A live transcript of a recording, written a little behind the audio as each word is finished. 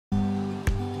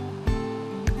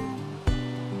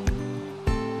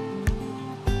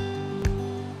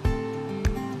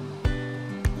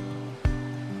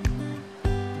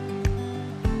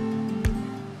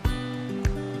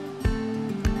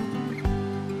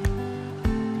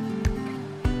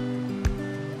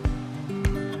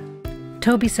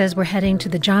Toby says we're heading to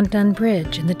the John Dunn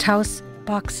Bridge in the Taos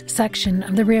Box section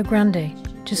of the Rio Grande,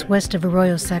 just west of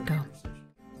Arroyo Seco.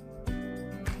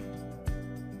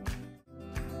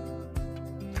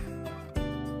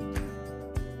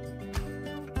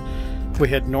 We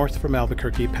head north from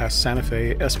Albuquerque past Santa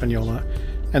Fe, Espanola,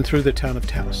 and through the town of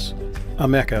Taos, a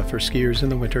mecca for skiers in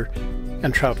the winter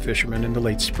and trout fishermen in the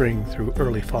late spring through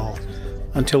early fall,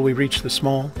 until we reach the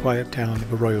small, quiet town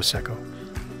of Arroyo Seco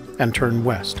and turn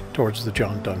west towards the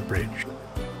John Dunn Bridge.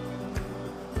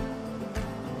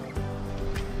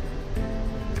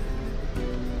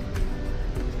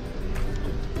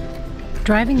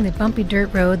 Driving the bumpy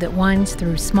dirt road that winds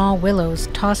through small willows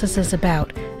tosses us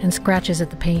about and scratches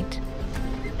at the paint.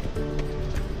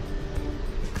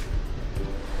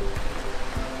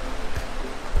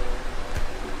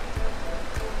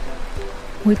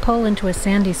 We pull into a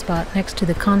sandy spot next to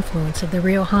the confluence of the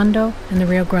Rio Hondo and the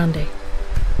Rio Grande.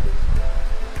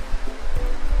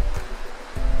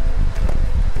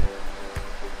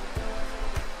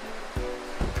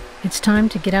 It's time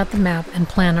to get out the map and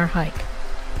plan our hike.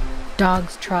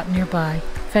 Dogs trot nearby,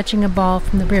 fetching a ball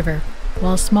from the river,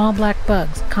 while small black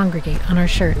bugs congregate on our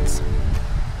shirts.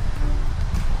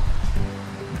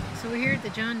 So we're here at the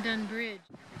John Dunn Bridge.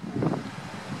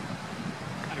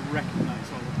 I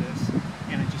recognize all of this,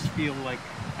 and I just feel like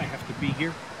I have to be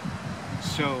here.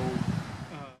 So,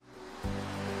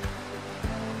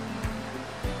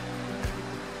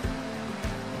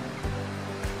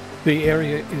 the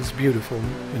area is beautiful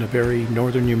in a very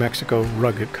northern New Mexico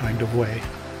rugged kind of way.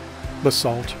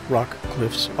 Basalt, rock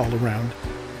cliffs all around,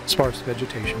 sparse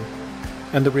vegetation,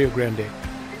 and the Rio Grande,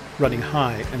 running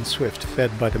high and swift, fed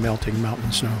by the melting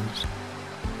mountain snows.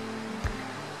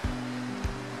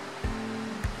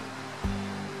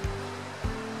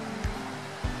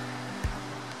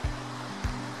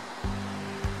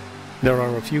 There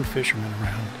are a few fishermen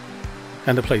around,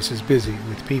 and the place is busy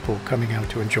with people coming out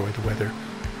to enjoy the weather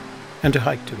and to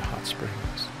hike to the hot springs.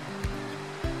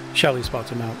 Shelley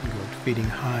spots a mountain goat feeding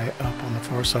high up on the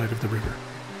far side of the river.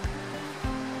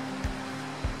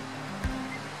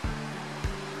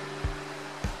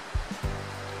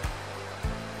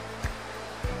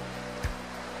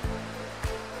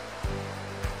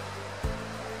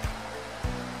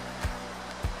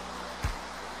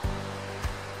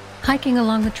 Hiking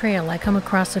along the trail, I come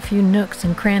across a few nooks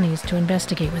and crannies to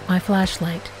investigate with my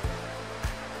flashlight.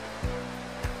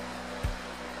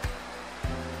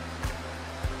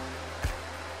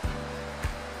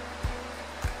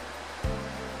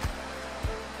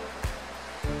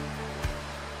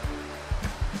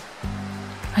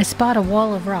 I spot a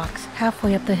wall of rocks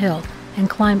halfway up the hill and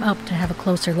climb up to have a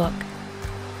closer look.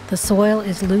 The soil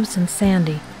is loose and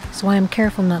sandy, so I am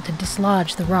careful not to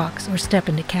dislodge the rocks or step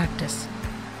into cactus.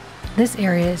 This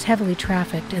area is heavily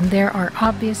trafficked, and there are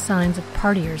obvious signs of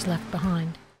partiers left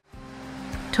behind.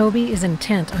 Toby is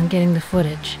intent on getting the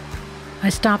footage. I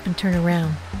stop and turn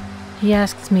around. He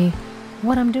asks me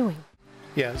what I'm doing.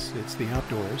 Yes, it's the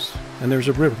outdoors, and there's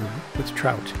a river with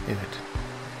trout in it,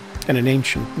 and an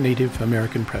ancient Native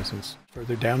American presence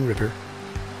further downriver,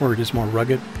 where it is more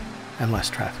rugged and less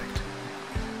trafficked.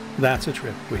 That's a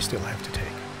trip we still have to take.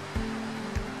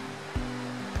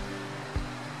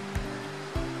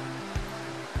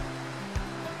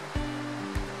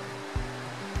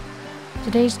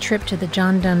 Today's trip to the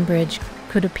John Dunn Bridge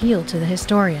could appeal to the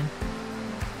historian.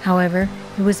 However,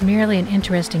 it was merely an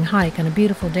interesting hike on a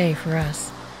beautiful day for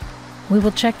us. We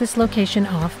will check this location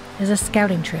off as a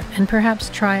scouting trip and perhaps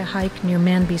try a hike near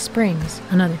Manby Springs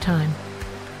another time.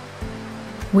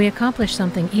 We accomplish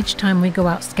something each time we go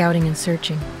out scouting and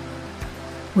searching.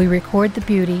 We record the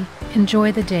beauty,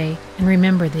 enjoy the day, and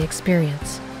remember the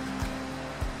experience.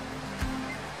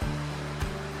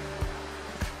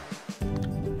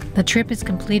 The trip is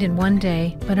complete in one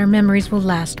day, but our memories will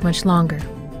last much longer.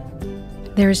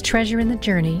 There is treasure in the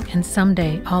journey, and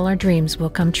someday all our dreams will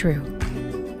come true.